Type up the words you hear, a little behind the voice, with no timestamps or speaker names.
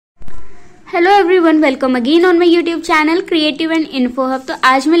Hello everyone, welcome again on my YouTube channel creative and info hub. तो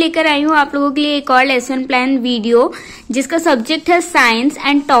आज मैं लेकर आई हूँ आप लोगों के लिए एक और लेसन प्लान वीडियो जिसका सब्जेक्ट है साइंस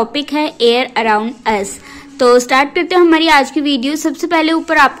एंड टॉपिक है एयर अराउंड अस। तो स्टार्ट करते हैं हमारी आज की वीडियो। सबसे पहले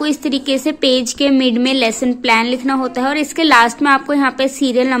ऊपर आपको इस तरीके से पेज के मिड में लेसन प्लान लिखना होता है और इसके लास्ट में आपको यहाँ पे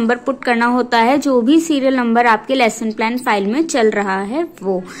सीरियल नंबर पुट करना होता है, जो भी सीरियल नंबर आपके लेसन प्लान फाइल में चल रहा है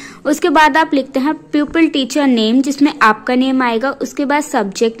वो। उसके बाद आप लिखते हैं प्यूपिल टीचर नेम, जिसमें आपका नेम आएगा। उसके बाद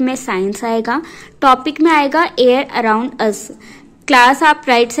सब्जेक्ट में साइंस आएगा, टॉपिक में आएगा एयर अराउंड अस। क्लास आप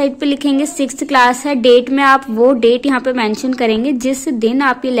राइट साइड पे लिखेंगे 6th क्लास है। डेट में आप वो डेट यहाँ पे मेंशन करेंगे जिस दिन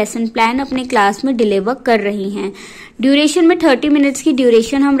आप ये लेसन प्लान अपने क्लास में डिलीवर कर रही हैं। ड्यूरेशन में 30 मिनट्स की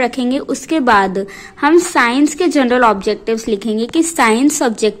ड्यूरेशन हम रखेंगे। उसके बाद हम साइंस के जनरल ऑब्जेक्टिव्स लिखेंगे कि साइंस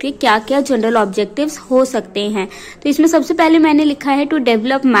सब्जेक्ट के क्या क्या जनरल ऑब्जेक्टिव्स हो सकते हैं। तो इसमें सबसे पहले मैंने लिखा है to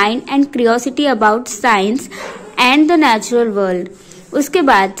develop mind and curiosity about science and the natural world. उसके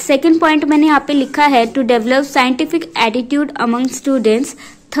बाद सेकंड पॉइंट मैंने यहाँ पे लिखा है to develop scientific attitude among students.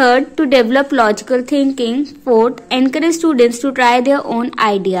 Third, to develop logical thinking. Fourth, encourage students to try their own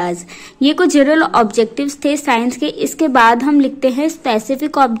ideas. ये कुछ general objectives थे साइंस के। इसके बाद हम लिखते हैं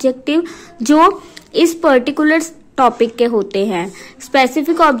स्पेसिफिक ऑब्जेक्टिव जो इस पर्टिकुलर टॉपिक के होते हैं।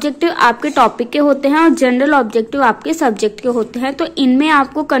 स्पेसिफिक ऑब्जेक्टिव आपके टॉपिक के होते हैं और जनरल ऑब्जेक्टिव आपके सब्जेक्ट के होते हैं, तो इनमें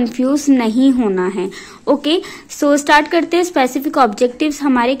आपको कंफ्यूज नहीं होना है। ओके, सो स्टार्ट करते हैं। स्पेसिफिक ऑब्जेक्टिव्स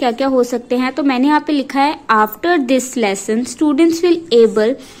हमारे क्या क्या हो सकते हैं। तो मैंने यहाँ पे लिखा है after this lesson students will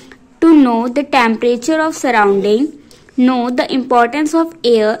able to know the temperature of surrounding, know the importance of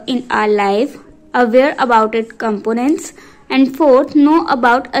air in our life, aware about it components, and fourth, know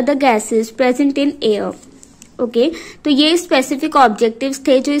about other gases present in air. Okay, तो ये specific objectives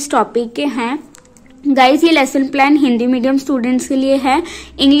थे जो इस topic के हैं। Guys, ये lesson plan Hindi medium students के लिए है।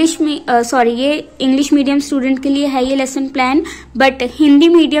 ये इंग्लिश मीडियम स्टूडेंट के लिए है ये lesson plan, but Hindi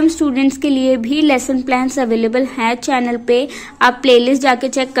medium students के लिए भी लेसन प्लान्स अवेलेबल हैं चैनल पे। आप प्लेलिस्ट जाके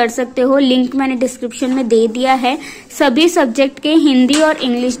चेक कर सकते हो, लिंक मैंने डिस्क्रिप्शन में दे दिया है। सभी सब्जेक्ट के हिंदी और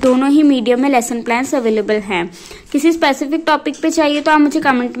इंग्लिश दोनों ही मीडियम में लेसन प्लान्स अवेलेबल हैं। किसी स्पेसिफिक टॉपिक पे चाहिए तो आप मुझे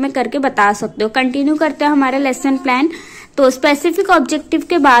कमेंट में करके बता सकते हो। कंटिन्यू करते हैं हमारा लेसन प्लान। तो स्पेसिफिक ऑब्जेक्टिव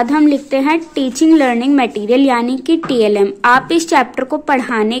के बाद हम लिखते हैं टीचिंग लर्निंग मटेरियल यानी कि TLM। आप इस चैप्टर को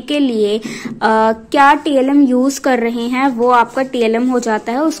पढ़ाने के लिए क्या TLM यूज कर रहे हैं वो आपका TLM हो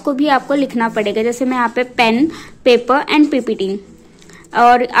जाता है, उसको भी आपको लिखना पड़ेगा। जैसे मैं यहाँ पे पेन, पेपर एंड PPT,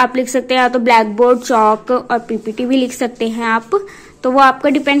 और आप लिख सकते हैं या तो ब्लैक बोर्ड, चौक और PPT भी लिख सकते हैं आप। तो वो आपका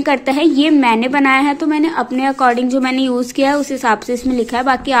डिपेंड करता है। ये मैंने बनाया है तो मैंने अपने अकॉर्डिंग जो मैंने यूज किया है उस हिसाब से इसमें लिखा है।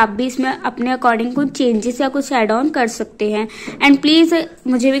 बाकी आप भी इसमें अपने अकॉर्डिंग कुछ चेंजेस या कुछ ऐड ऑन कर सकते हैं। एंड प्लीज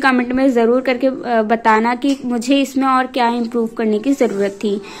मुझे भी कमेंट में जरूर करके बताना कि मुझे इसमें और क्या इम्प्रूव करने की जरूरत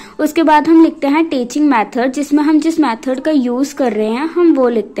थी। उसके बाद हम लिखते हैं टीचिंग मैथड, जिसमें हम जिस मैथड का यूज कर रहे हैं हम वो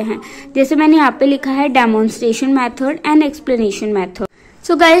लिखते हैं। जैसे मैंने यहाँ पे लिखा है demonstration method and explanation method.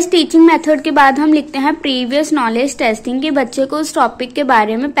 So guys, teaching method के बाद हम लिखते हैं प्रीवियस नॉलेज टेस्टिंग, कि बच्चे को उस टॉपिक के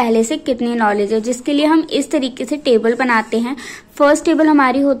बारे में पहले से कितनी नॉलेज है, जिसके लिए हम इस तरीके से टेबल बनाते हैं। फर्स्ट टेबल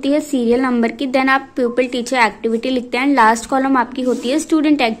हमारी होती है सीरियल नंबर की, देन आप प्यूपिल टीचर एक्टिविटी लिखते हैं, लास्ट कॉलम आपकी होती है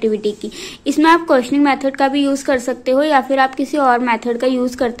स्टूडेंट एक्टिविटी की। इसमें आप क्वेश्चनिंग मेथड का भी यूज कर सकते हो या फिर आप किसी और मेथड का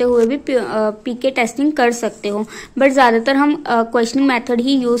यूज करते हुए भी पीके टेस्टिंग कर सकते हो, बट ज्यादातर हम क्वेश्चनिंग मेथड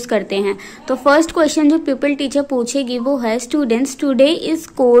ही यूज करते हैं। तो फर्स्ट क्वेश्चन जो प्यूपिल टीचर पूछेगी वो है students today is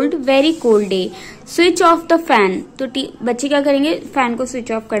cold, very cold day, switch off the fan. तो बच्चे क्या करेंगे, फैन को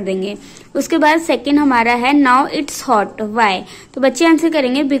स्विच ऑफ कर देंगे। उसके बाद सेकंड हमारा है नाउ इट्स हॉट, व्हाई। तो बच्चे आंसर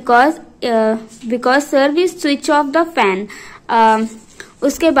करेंगे because sir we switch off the fan.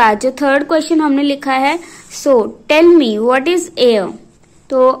 उसके बाद जो थर्ड क्वेश्चन हमने लिखा है so tell me what is air.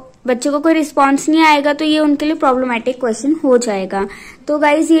 तो बच्चों को कोई रिस्पॉन्स नहीं आएगा तो ये उनके लिए प्रॉब्लमेटिक क्वेश्चन हो जाएगा। तो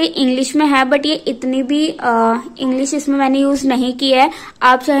गाइज, ये इंग्लिश में है बट ये इतनी भी इंग्लिश इसमें मैंने यूज नहीं किया है।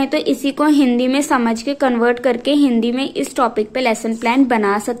 आप चाहें तो इसी को हिंदी में समझ के कन्वर्ट करके हिंदी में इस टॉपिक पे लेसन प्लान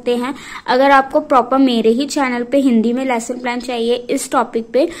बना सकते हैं। अगर आपको प्रॉपर मेरे ही चैनल पे हिंदी में लेसन प्लान चाहिए इस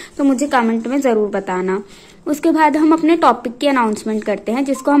टॉपिक पे तो मुझे कमेंट में जरूर बताना। उसके बाद हम अपने टॉपिक की अनाउंसमेंट करते हैं,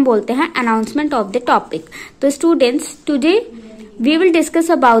 जिसको हम बोलते हैं अनाउंसमेंट ऑफ द टॉपिक। तो students, today we will discuss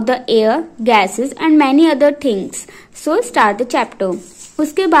about the air, gases and many other things. So start the chapter.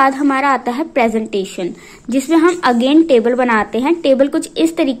 उसके बाद हमारा आता है प्रेजेंटेशन, जिसमें हम अगेन टेबल बनाते हैं। टेबल कुछ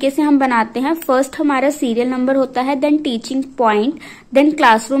इस तरीके से हम बनाते हैं। फर्स्ट हमारा सीरियल नंबर होता है, then teaching point, then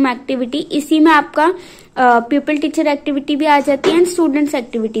classroom activity. इसी में आपका प्यूपिल टीचर एक्टिविटी भी आ जाती है एंड स्टूडेंट्स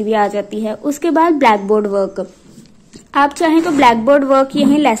एक्टिविटी भी आ जाती है। उसके बाद ब्लैक बोर्ड वर्क। आप चाहें तो ब्लैक बोर्ड वर्क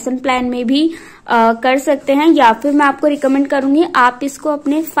यहीं लेसन प्लान में भी कर सकते हैं, या फिर मैं आपको रिकमेंड करूंगी आप इसको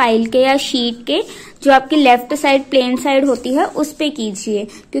अपने फाइल के या शीट के जो आपकी लेफ्ट साइड प्लेन साइड होती है उस पे कीजिए,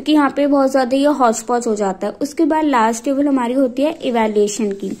 क्योंकि यहाँ पे बहुत ज्यादा ये हॉच पॉच हो जाता है। उसके बाद लास्ट टेबल हमारी होती है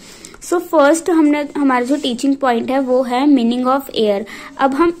इवैल्यूएशन की। सो फर्स्ट हमारा जो टीचिंग पॉइंट है वो है मीनिंग ऑफ एयर।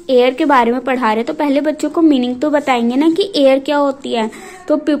 अब हम एयर के बारे में पढ़ा रहे हैं तो पहले बच्चों को मीनिंग तो बताएंगे ना कि एयर क्या होती है।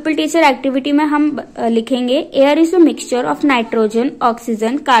 तो पीपल टीचर एक्टिविटी में हम लिखेंगे air is a mixture of nitrogen,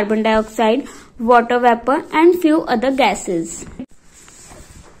 oxygen, carbon dioxide, water vapour and few other gases.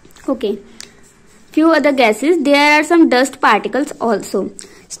 Okay, few other gases, there are some dust particles also.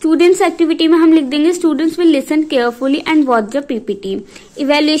 Students activity में हम लिख देंगे students will listen carefully and watch the PPT.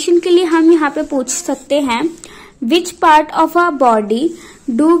 Evaluation के लिए हम यहाँ पे पूछ सकते हैं which part of our body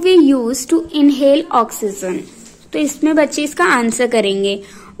do we use to inhale oxygen. तो इसमें बच्चे इसका आंसर करेंगे।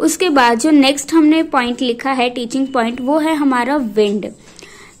 उसके बाद जो नेक्स्ट हमने पॉइंट लिखा है टीचिंग पॉइंट वो है हमारा विंड,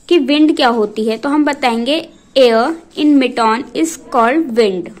 कि विंड क्या होती है। तो हम बताएंगे air in मिटॉन is called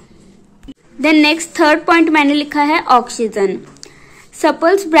wind. Then next third point मैंने लिखा है oxygen,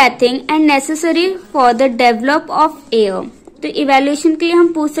 सपल्स breathing and necessary for the develop of air. तो इवैल्यूएशन के लिए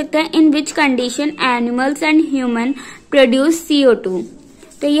हम पूछ सकते हैं इन which condition animals and human produce CO2।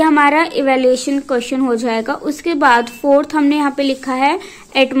 तो ये हमारा इवैल्यूएशन क्वेश्चन हो जाएगा। उसके बाद फोर्थ हमने यहाँ पे लिखा है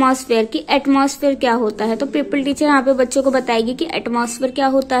एटमॉस्फेयर, की एटमॉस्फेयर क्या होता है। तो पीपल टीचर यहाँ पे बच्चों को बताएगी कि एटमॉस्फेयर क्या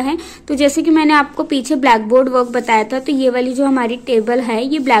होता है। तो जैसे कि मैंने आपको पीछे ब्लैक बोर्ड वर्क बताया था, तो ये वाली जो हमारी टेबल है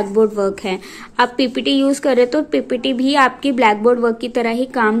ये ब्लैक बोर्ड वर्क है। आप पीपीटी यूज करें तो पीपीटी भी आपकी ब्लैक बोर्ड वर्क की तरह ही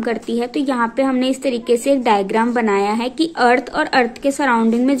काम करती है। तो यहाँ पे हमने इस तरीके से एक डायग्राम बनाया है कि अर्थ और अर्थ के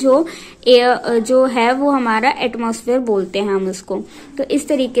सराउंडिंग में जो एयर जो है वो हमारा एटमॉस्फेयर बोलते हैं हम उसको। तो इस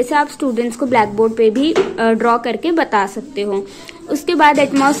तरीके से आप स्टूडेंट्स को ब्लैक बोर्ड पे भी ड्रॉ करके बता सकते हो। उसके बाद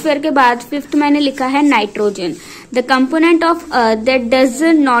एटमॉस्फेयर के बाद फिफ्थ मैंने लिखा है nitrogen, the component of earth that does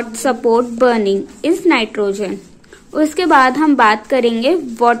not support burning is nitrogen. उसके बाद हम बात करेंगे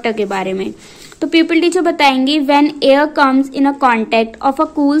वाटर के बारे में। तो पीपल टीचर बताएंगी when air comes in a contact of a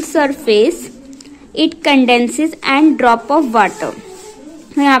cool surface it condenses and drop of water.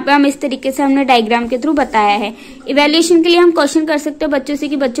 यहाँ पे हम इस तरीके से हमने डायग्राम के थ्रू बताया है। इवैल्यूएशन के लिए हम क्वेश्चन कर सकते हैं बच्चों से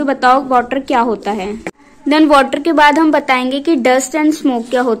कि बच्चों बताओ वाटर क्या होता है। देन वाटर के बाद हम बताएंगे कि डस्ट एंड स्मोक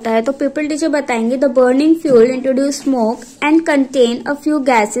क्या होता है। तो पीपल टीचर बताएंगे the burning fuel introduce smoke and contain a few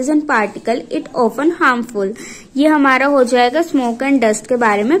gases and particle it often harmful. ये हमारा हो जाएगा स्मोक एंड डस्ट के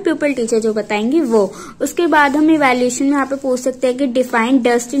बारे में पीपल टीचर जो बताएंगे वो। उसके बाद हम इवैल्यूएशन में यहाँ पे पूछ सकते हैं कि define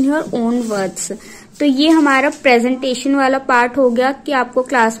dust in your own words. तो ये हमारा प्रेजेंटेशन वाला पार्ट हो गया कि आपको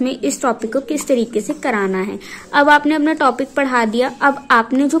क्लास में इस टॉपिक को किस तरीके से कराना है। अब आपने अपना टॉपिक पढ़ा दिया, अब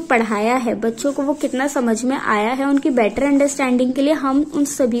आपने जो पढ़ाया है बच्चों को वो कितना समझ में आया है, उनकी बेटर अंडरस्टैंडिंग के लिए हम उन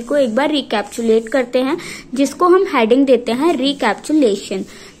सभी को एक बार रिकैप्चुलेट करते हैं, जिसको हम हेडिंग देते हैं रिकैप्चुलेशन।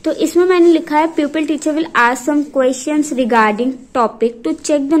 तो इसमें मैंने लिखा है people teacher will ask some questions regarding topic to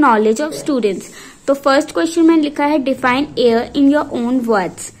check the knowledge of students. तो फर्स्ट क्वेश्चन मैंने लिखा है define air in your own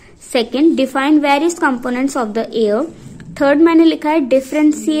words. Second, define various components of the air. Third मैंने लिखा है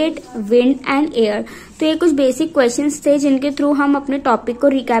डिफरेंशिएट विंड एंड एयर। तो ये कुछ बेसिक क्वेश्चंस थे जिनके थ्रू हम अपने टॉपिक को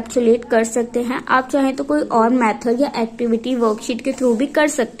रिकैप्चुलेट कर सकते हैं। आप चाहें तो कोई और मेथड या एक्टिविटी वर्कशीट के थ्रू भी कर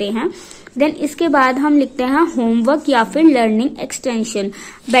सकते हैं। देन इसके बाद हम लिखते हैं होमवर्क या फिर लर्निंग एक्सटेंशन।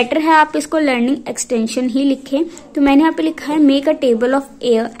 बेटर है आप इसको लर्निंग एक्सटेंशन ही लिखें। तो मैंने यहाँ पे लिखा है make a table of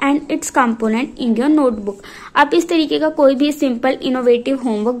air and it's component in your notebook. आप इस तरीके का कोई भी सिंपल इनोवेटिव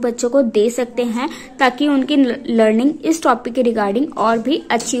होमवर्क बच्चों को दे सकते हैं ताकि उनकी लर्निंग इस टॉपिक के रिगार्डिंग और भी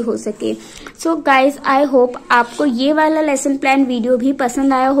अच्छी हो सके। सो गाइज आई होप आपको ये वाला लेसन प्लान वीडियो भी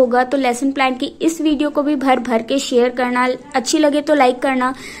पसंद आया होगा। तो लेसन प्लान की इस वीडियो को भी भर भर के शेयर करना, अच्छी लगे तो लाइक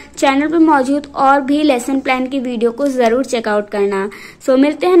करना, चैनल पे मौजूद और भी लेसन प्लान की वीडियो को जरूर चेकआउट करना। सो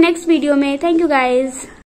मिलते हैं नेक्स्ट वीडियो में। Thank you guys.